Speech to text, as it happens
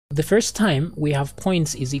the first time we have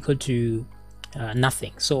points is equal to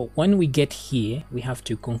nothing. So when we get here, we have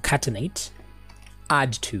to concatenate,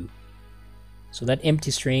 add to. So that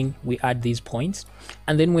empty string, we add these points.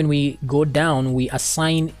 And then when we go down, we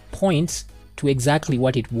assign points to exactly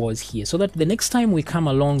what it was here. So that the next time we come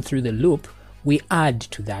along through the loop, we add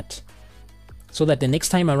to that. So that the next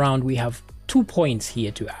time around, we have 2 points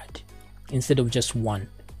here to add instead of just 1.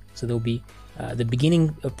 So there'll be the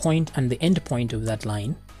beginning point and the end point of that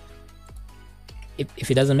line.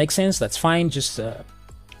 If it doesn't make sense, that's fine. Just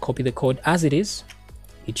copy the code as it is.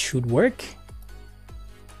 It should work.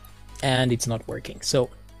 And it's not working. So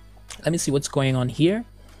let me see what's going on here.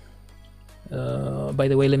 By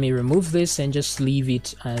the way, let me remove this and just leave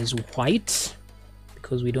it as white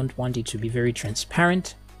because we don't want it to be very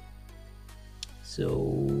transparent. So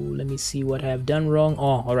let me see what I have done wrong.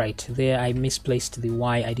 Oh, all right, there I misplaced the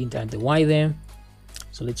Y. I didn't add the Y there.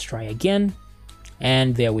 So let's try again.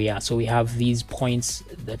 And there we are. So we have these points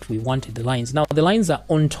that we wanted, the lines. Now the lines are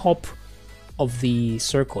on top of the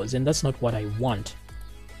circles, and that's not what I want.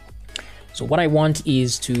 So what I want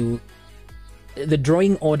is the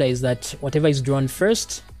drawing order is that whatever is drawn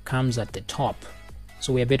first comes at the top.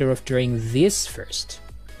 So we are better off drawing this first.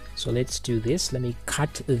 So let's do this. Let me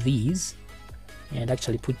cut these and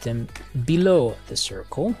actually put them below the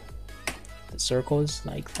circle. The circles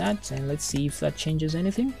like that. And let's see if that changes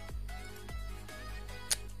anything.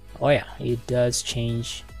 Oh yeah, it does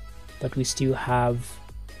change, but we still have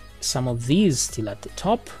some of these still at the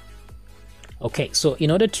top. Okay, so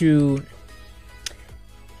in order to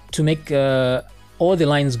make all the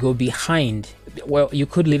lines go behind, well, you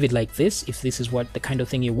could leave it like this if this is what the kind of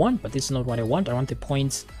thing you want, but this is not what I want. I want the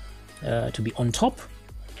points to be on top.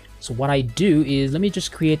 So what I do is, let me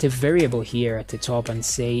just create a variable here at the top and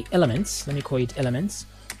say elements. Let me call it elements,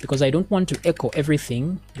 because I don't want to echo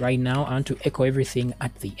everything right now. I want to echo everything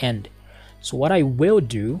at the end. So what I will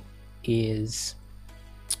do is,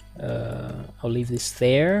 I'll leave this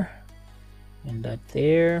there and that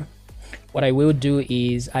there. What I will do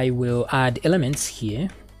is I will add elements here.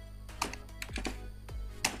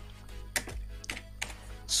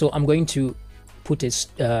 So I'm going to put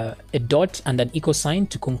a dot and an equal sign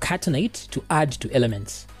to concatenate, to add to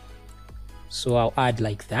elements. So I'll add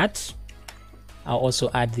like that. I'll also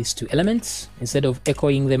add these two elements instead of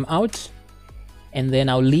echoing them out. And then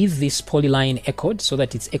I'll leave this polyline echoed so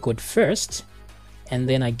that it's echoed first. And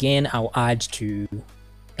then again, I'll add to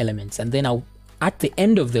elements. And then at the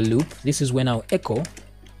end of the loop, this is when I'll echo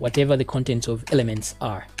whatever the contents of elements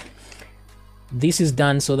are. This is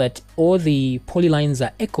done so that all the polylines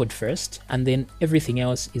are echoed first, and then everything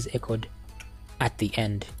else is echoed at the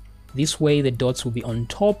end. This way the dots will be on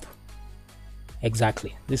top.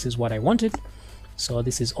 Exactly, this is what I wanted. So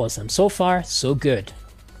this is awesome. So far, so good.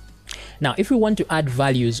 Now, if we want to add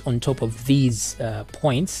values on top of these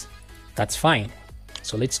points, that's fine.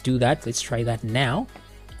 So let's do that. Let's try that now.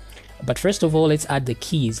 But first of all, let's add the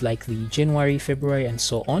keys like the January, February, and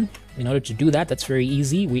so on. In order to do that, that's very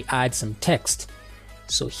easy. We add some text.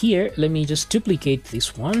 So here, let me just duplicate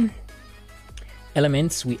this one.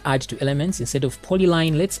 Elements, we add to elements. Instead of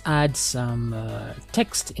polyline, let's add some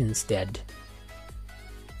text instead.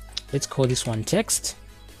 Let's call this one text.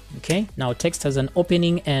 Okay, now text has an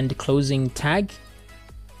opening and closing tag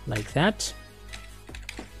like that.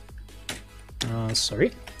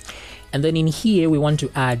 Sorry. And then in here, we want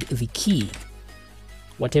to add the key.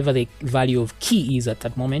 Whatever the value of key is at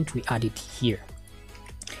that moment, we add it here.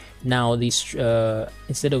 Now, this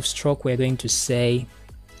instead of stroke, we're going to say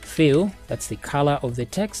fill. That's the color of the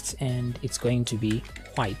text, and it's going to be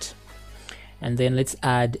white. And then let's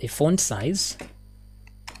add a font size.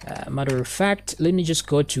 Matter of fact, let me just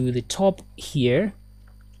go to the top here.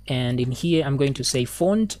 And in here, I'm going to say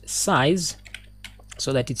font size,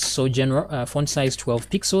 so that it's so general. Font size 12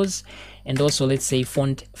 pixels. And also let's say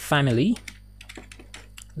font family.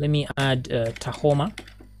 Let me add Tahoma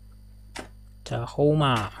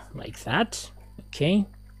like that. Okay,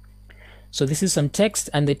 so this is some text,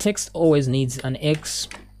 and the text always needs an X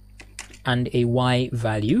and a Y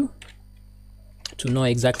value to know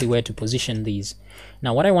exactly where to position these.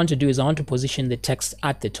 Now what I want to do is I want to position the text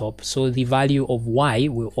at the top, so the value of Y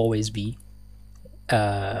will always be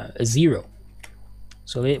 0.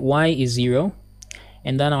 So Y is 0,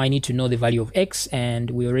 and then I need to know the value of X, and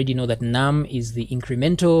we already know that num is the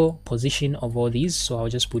incremental position of all these, so I'll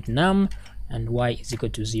just put num and Y is equal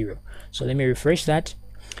to 0. So let me refresh that.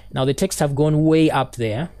 Now the text have gone way up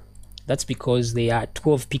there. That's because they are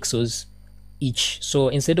 12 pixels each. So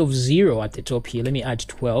instead of 0 at the top here, let me add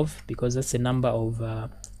 12, because that's the number of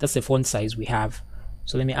that's the font size we have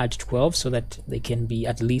So let me add 12 so that they can be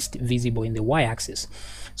at least visible in the y-axis.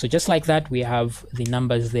 So just like that, we have the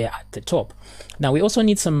numbers there at the top. Now we also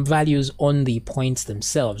need some values on the points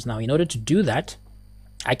themselves. Now in order to do that,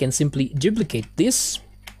 I can simply duplicate this,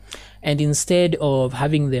 and instead of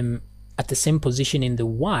having them at the same position in the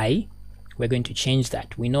y, we're going to change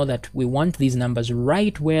that. We know that we want these numbers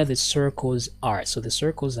right where the circles are. So the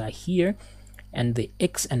circles are here, and the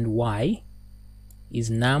x and y is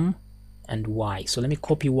num and y. So let me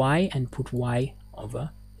copy y and put y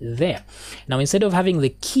over there. Now instead of having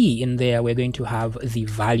the key in there, we're going to have the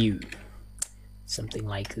value, something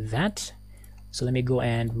like that. So let me go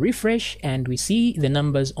and refresh, and we see the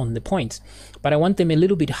numbers on the points, but I want them a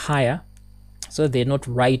little bit higher so they're not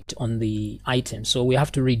right on the item. So we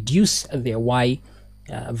have to reduce their y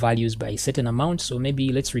values by a certain amount. So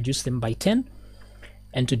maybe let's reduce them by 10.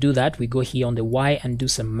 And to do that, we go here on the y and do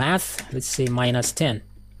some math. Let's say minus 10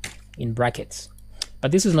 in brackets.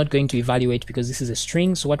 But this is not going to evaluate because this is a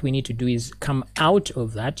string. So what we need to do is come out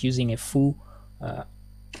of that using a full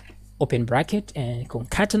open bracket and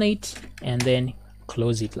concatenate, and then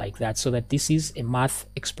close it like that, so that this is a math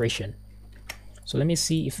expression. So let me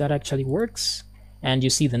see if that actually works. And you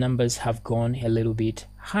see the numbers have gone a little bit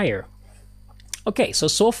higher. Okay,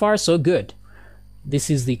 so far so good. This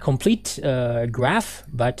is the complete graph,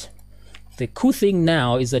 but the cool thing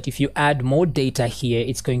now is that if you add more data here,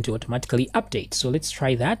 it's going to automatically update. So let's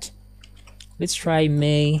try that. Let's try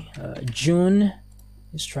May, June.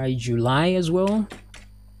 Let's try July as well.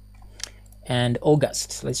 And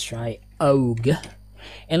August. Let's try Aug.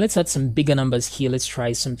 And let's add some bigger numbers here. Let's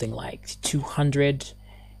try something like 200.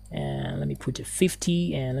 And let me put a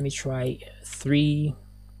 50. And let me try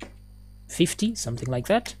 350, something like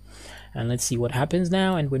that. And let's see what happens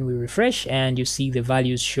now. And when we refresh, and you see the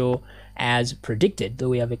values show as predicted, though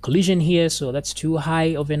we have a collision here, so that's too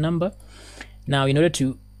high of a number. Now in order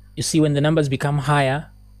to, you see when the numbers become higher,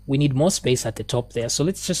 we need more space at the top there. So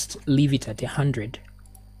let's just leave it at 100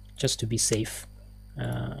 just to be safe.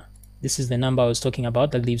 This is the number I was talking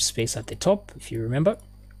about that leaves space at the top, if you remember.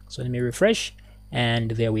 So let me refresh,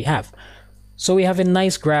 and there we have. So we have a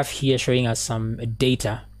nice graph here showing us some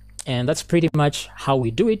data. And that's pretty much how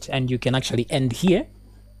we do it. And you can actually end here,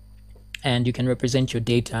 and you can represent your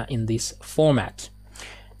data in this format.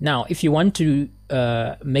 Now, if you want to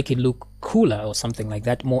make it look cooler or something like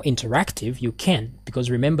that, more interactive, you can,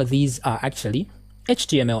 because remember, these are actually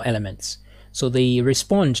HTML elements. So they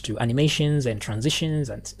respond to animations and transitions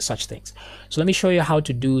and such things. So let me show you how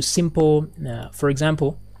to do simple, for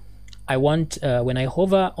example, I want, when I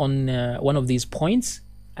hover on one of these points,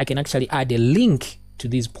 I can actually add a link to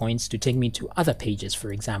these points to take me to other pages,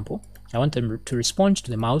 for example. I want them to respond to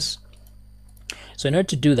the mouse. So in order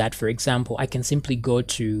to do that, for example, I can simply go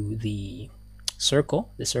to the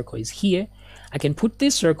circle. The circle is here. I can put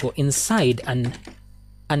this circle inside an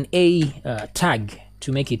A tag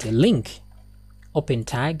to make it a link. Open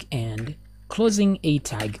tag and closing A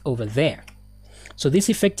tag over there. So this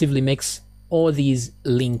effectively makes all these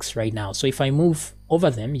links right now. So if I move over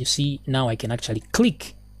them, you see now I can actually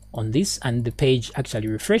click on this and the page actually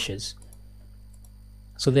refreshes.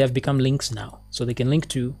 So they have become links now. So they can link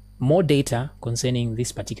to more data concerning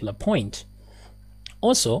this particular point.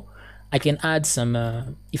 Also, I can add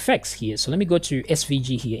some effects here. So let me go to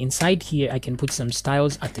SVG here. Inside here, I can put some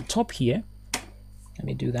styles at the top here. Let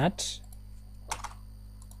me do that.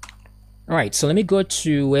 All right, so let me go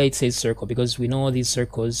to where it says circle, because we know these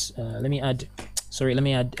circles. Let me add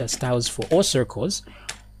styles for all circles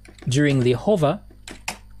during the hover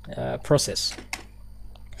process.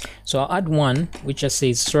 So I'll add one which just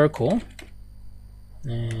says circle,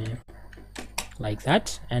 like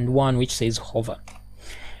that, and one which says hover,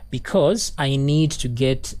 because I need to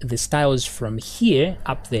get the styles from here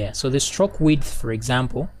up there. So the stroke width, for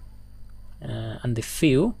example, and the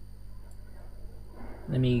fill.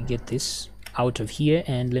 Let me get this out of here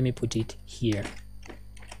and let me put it here.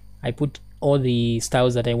 I put all the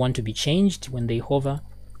styles that I want to be changed when they hover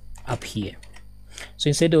up here. So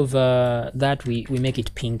instead of that, we make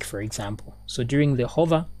it pink, for example. So during the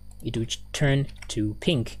hover, it will turn to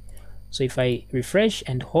pink. So if I refresh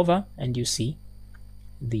and hover, and you see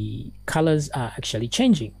the colors are actually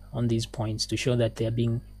changing on these points to show that they're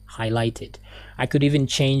being highlighted. I could even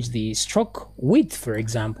change the stroke width, for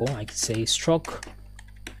example. I could say stroke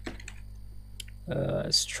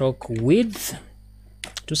width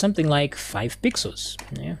to something like 5 pixels.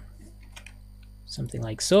 Yeah, something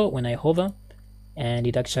like so. When I hover, and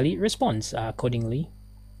it actually responds accordingly,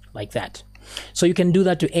 like that. So you can do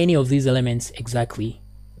that to any of these elements exactly.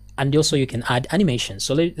 And also you can add animation.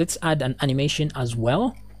 So let's add an animation as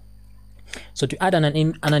well. So to add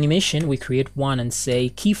an animation, we create one and say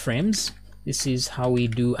keyframes. This is how we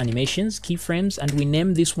do animations, keyframes, and we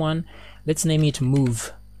name this one, let's name it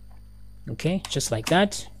move. Okay, just like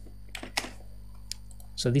that.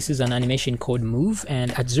 So this is an animation called move,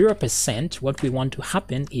 and at 0%, what we want to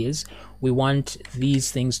happen is we want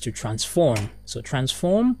these things to transform. So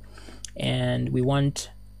transform, and we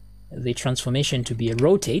want the transformation to be a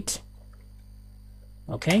rotate.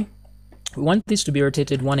 Okay, we want this to be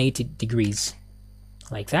rotated 180 degrees,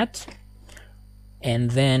 like that.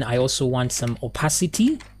 And then I also want some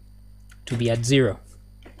opacity to be at 0.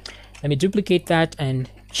 Let me duplicate that and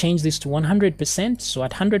change this to 100%. So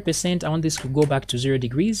at 100%, I want this to go back to 0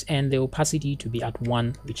 degrees and the opacity to be at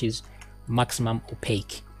 1, which is maximum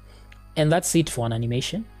opaque. And that's it for an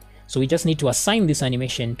animation. So we just need to assign this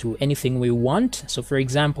animation to anything we want. So for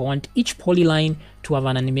example, I want each polyline to have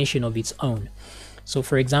an animation of its own. So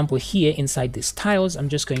for example, here inside the styles, I'm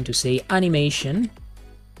just going to say animation.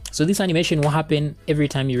 So this animation will happen every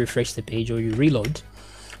time you refresh the page or you reload.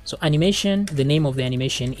 So animation, the name of the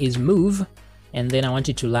animation is move, and then I want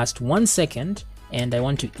it to last 1 second, and I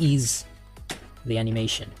want to ease the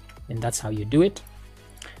animation, and that's how you do it.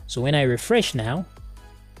 So when I refresh now,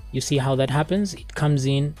 you see how that happens. It comes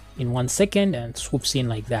in 1 second and swoops in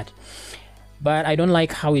like that. But I don't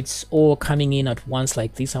like how it's all coming in at once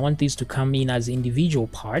like this. I want these to come in as individual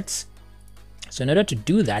parts. So in order to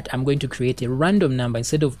do that, I'm going to create a random number.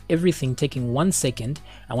 Instead of everything taking 1 second,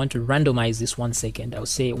 I want to randomize this 1 second. I'll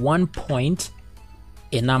say 1 point,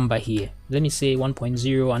 a number here. Let me say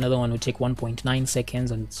 1.0, another one will take 1.9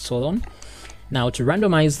 seconds and so on. Now to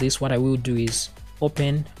randomize this, what I will do is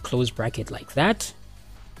open, close bracket like that.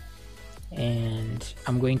 And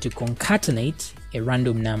I'm going to concatenate a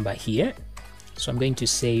random number here. So I'm going to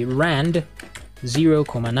say rand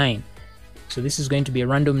 0,9. So this is going to be a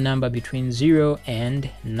random number between 0 and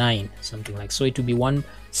 9, something like so. It will be one.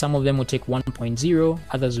 Some of them will take 1.0,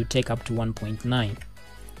 others will take up to 1.9.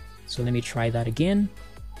 So let me try that again,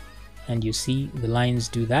 and you see the lines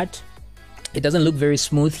do that. It doesn't look very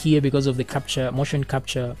smooth here because of the motion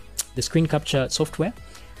capture, the screen capture software,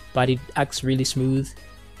 but it acts really smooth.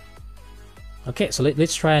 Okay, so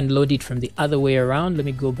let's try and load it from the other way around. Let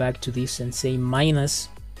me go back to this and say minus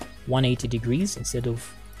 180 degrees instead of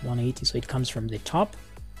 180, so it comes from the top,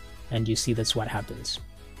 and you see that's what happens.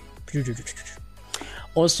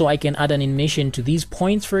 Also, I can add an animation to these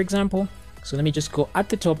points, for example. So let me just go at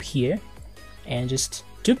the top here and just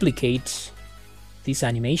duplicate this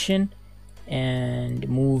animation and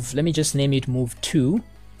move. Let me just name it move 2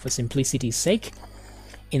 for simplicity's sake.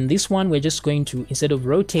 In this one, we're just going to, instead of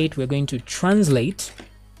rotate, we're going to translate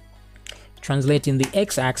in the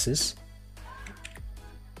x-axis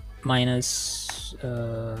minus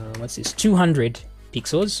what's this, 200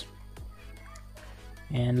 pixels.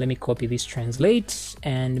 And let me copy this translate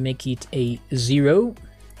and make it a 0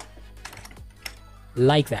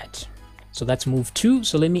 like that. So that's move 2.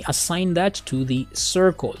 So let me assign that to the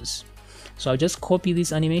circles. So I'll just copy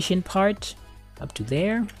this animation part up to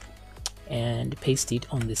there and paste it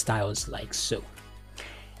on the styles like so.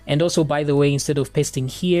 And also, by the way, instead of pasting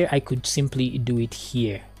here, I could simply do it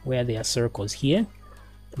here where there are circles here.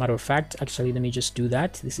 Matter of fact, actually, let me just do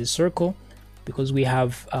that. This is circle. Because we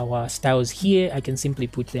have our styles here, I can simply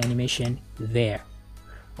put the animation there.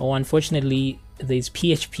 Oh, unfortunately, there's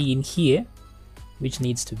PHP in here, which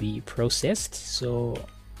needs to be processed. So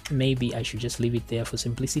maybe I should just leave it there for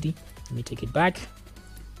simplicity. Let me take it back.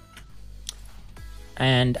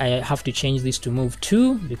 And I have to change this to move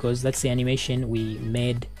 2 because that's the animation we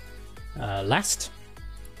made last.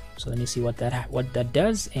 So let me see what that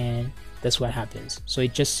does, and that's what happens. So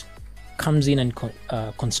it just comes in and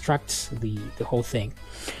constructs the whole thing.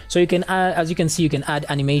 So you can add, as you can see, you can add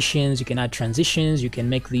animations, you can add transitions, you can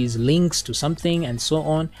make these links to something and so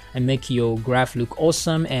on, and make your graph look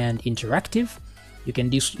awesome and interactive. You can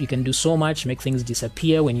do so much, make things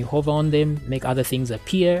disappear when you hover on them, make other things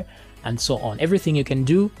appear, and so on. Everything you can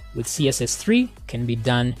do with CSS3 can be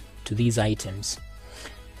done to these items.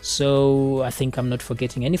 So I think I'm not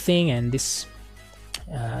forgetting anything, and this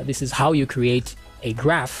is how you create a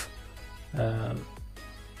graph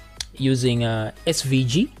using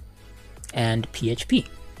SVG and PHP.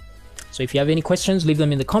 So if you have any questions, leave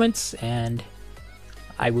them in the comments, and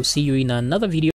I will see you in another video.